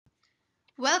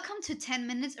Welcome to 10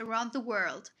 Minutes Around the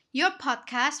World, your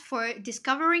podcast for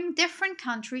discovering different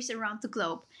countries around the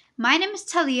globe. My name is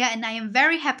Talia and I am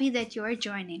very happy that you are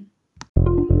joining.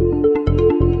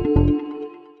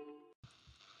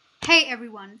 Hey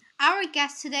everyone, our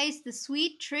guest today is the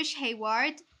sweet Trish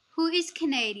Hayward, who is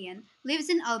Canadian, lives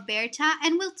in Alberta,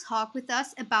 and will talk with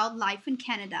us about life in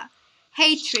Canada.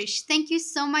 Hey Trish, thank you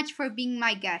so much for being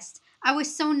my guest. I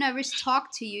was so nervous to talk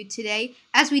to you today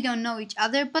as we don't know each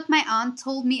other, but my aunt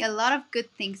told me a lot of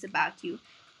good things about you.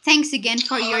 Thanks again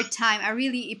for your time. I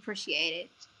really appreciate it.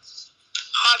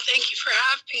 Thank you for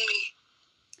having me.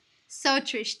 So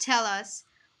Trish, tell us,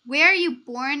 where are you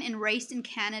born and raised in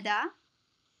Canada?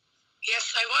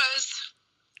 Yes, I was.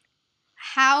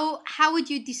 How would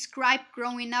you describe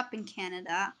growing up in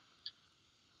Canada?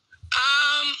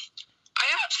 I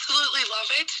absolutely love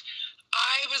it.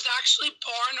 I was actually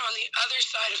born on the other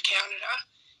side of Canada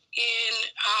in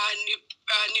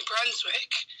New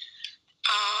Brunswick,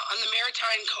 on the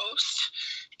Maritime coast,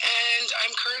 and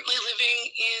I'm currently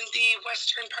living in the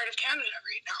western part of Canada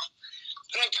right now.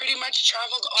 But I've pretty much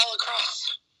traveled all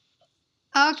across.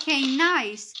 Okay,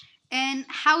 nice. And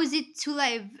how is it to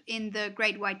live in the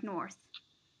Great White North?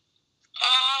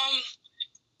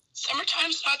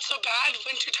 Summertime's not so bad.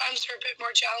 Winter times are a bit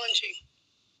more challenging.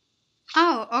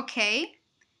 Oh, okay.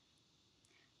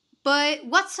 But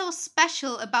what's so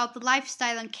special about the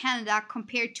lifestyle in Canada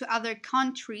compared to other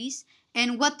countries?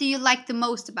 And what do you like the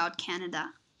most about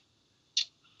Canada?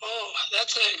 Oh,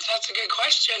 that's a good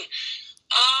question.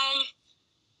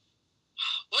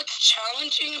 What's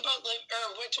challenging about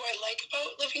what do I like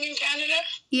about living in Canada?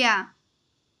 Yeah.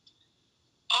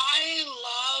 I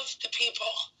love the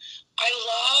people. I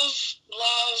love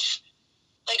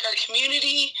like our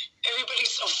community.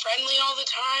 Everybody's so friendly all the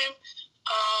time.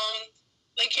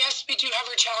 Yes, we do have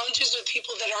our challenges with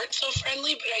people that aren't so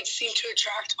friendly, but I seem to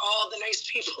attract all the nice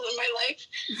people in my life.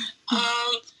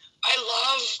 I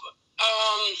love.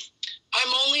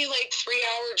 I'm only like 3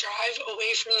 hour drive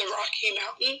away from the Rocky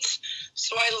Mountains,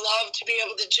 so I love to be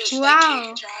able to just take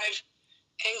a drive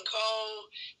and go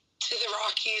to the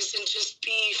Rockies and just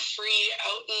be free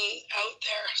out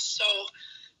there. So,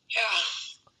 yeah.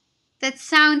 That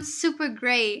sounds super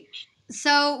great.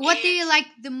 So, what do you like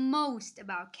the most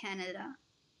about Canada?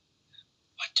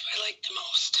 What do I like the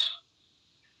most?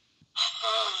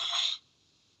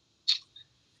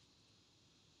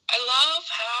 I love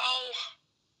how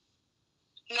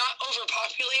not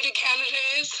overpopulated Canada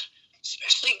is,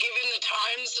 especially given the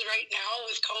times right now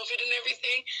with COVID and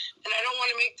everything. And I don't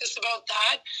want to make this about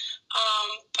that.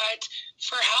 But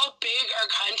for how big our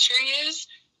country is,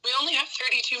 we only have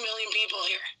 32 million people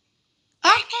here.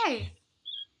 Okay.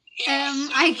 Yeah,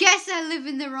 I guess I live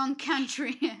in the wrong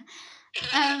country.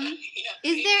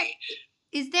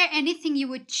 Is there anything you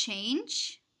would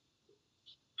change?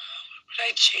 Would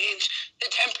I change the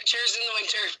temperatures in the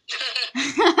winter?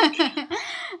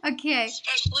 Okay.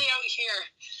 Especially out here.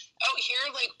 Out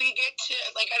here, like we get to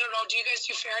I don't know. Do you guys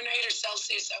do Fahrenheit or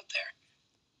Celsius out there?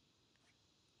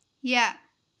 Yeah.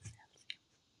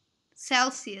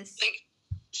 Celsius. Like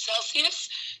Celsius.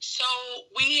 So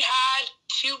we had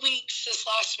 2 weeks this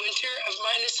last winter of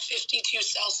minus 52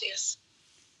 Celsius.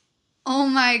 Oh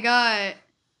my god.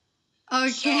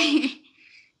 Okay. So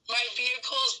my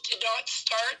vehicles did not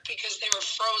start because they were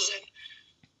frozen.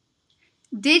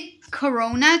 Did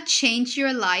Corona change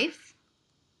your life?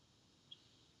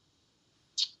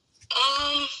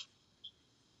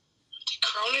 Did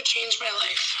Corona change my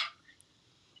life?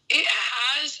 It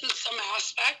has in some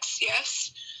aspects,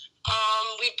 yes.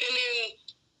 We've been in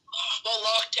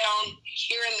lockdown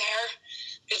here and there.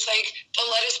 It's like they'll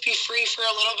let us be free for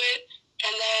a little bit,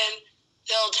 and then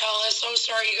they'll tell us, "Oh,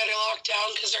 sorry, you got to lock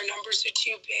down because our numbers are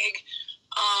too big."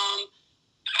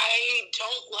 I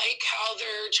don't like how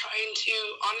they're trying to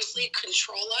honestly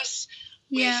control us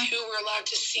with who we're allowed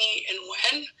to see and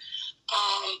when.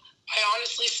 I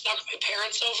honestly snuck my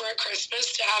parents over at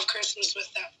Christmas to have Christmas with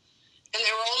them, and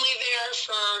they were only there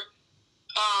for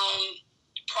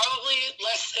probably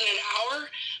less than an hour,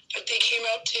 but they came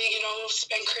out to,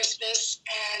 spend Christmas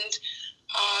and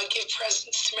give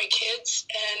presents to my kids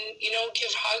and,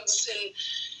 give hugs. And,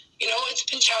 it's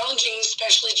been challenging,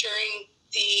 especially during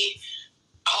the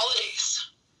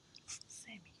holidays.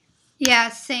 Yeah,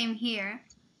 same here.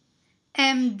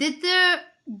 Did the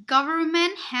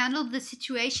government handle the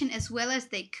situation as well as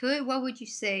they could? What would you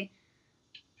say?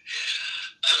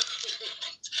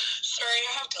 Sorry,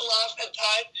 I have to laugh at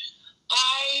that.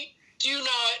 I do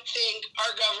not think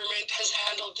our government has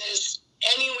handled this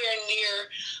anywhere near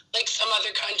like some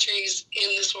other countries in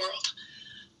this world.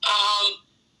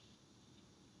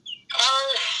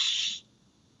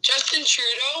 Justin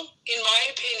Trudeau, in my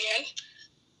opinion,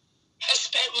 has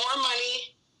spent more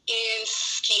money in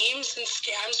schemes and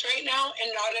scams right now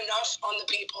and not enough on the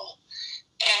people.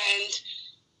 And,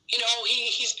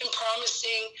 he's been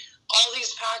promising all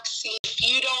these vaccines. If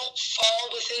you don't fall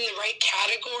within the right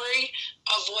category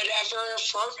of whatever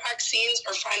for vaccines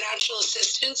or financial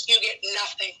assistance, you get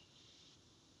nothing.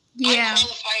 Yeah. I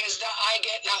qualify as that. I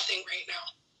get nothing right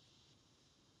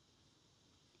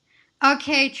now.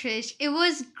 Okay, Trish, it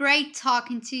was great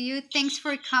talking to you. Thanks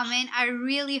for coming. I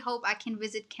really hope I can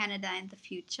visit Canada in the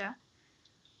future.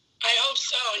 I hope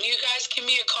so. And you guys give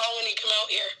me a call when you come out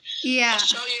here. Yeah. I'll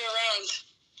show you around.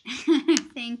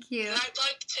 Thank you. And I'd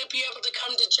like to be able to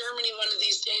come to Germany one of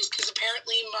these days because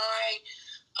apparently my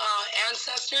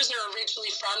ancestors are originally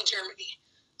from Germany.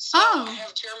 So I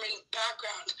have German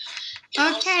background.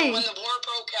 Okay. So when the war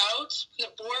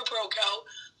broke out,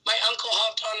 my uncle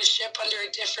hopped on a ship under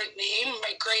a different name,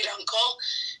 my great uncle,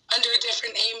 under a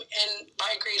different name, and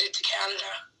migrated to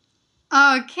Canada.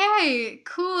 Okay,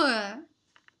 cool.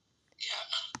 Yeah.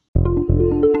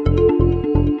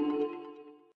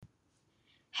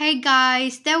 Hey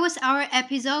guys, that was our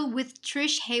episode with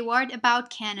Trish Hayward about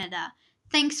Canada.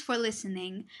 Thanks for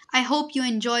listening. I hope you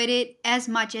enjoyed it as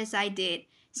much as I did.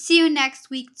 See you next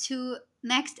week to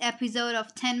next episode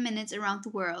of 10 Minutes Around the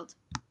World.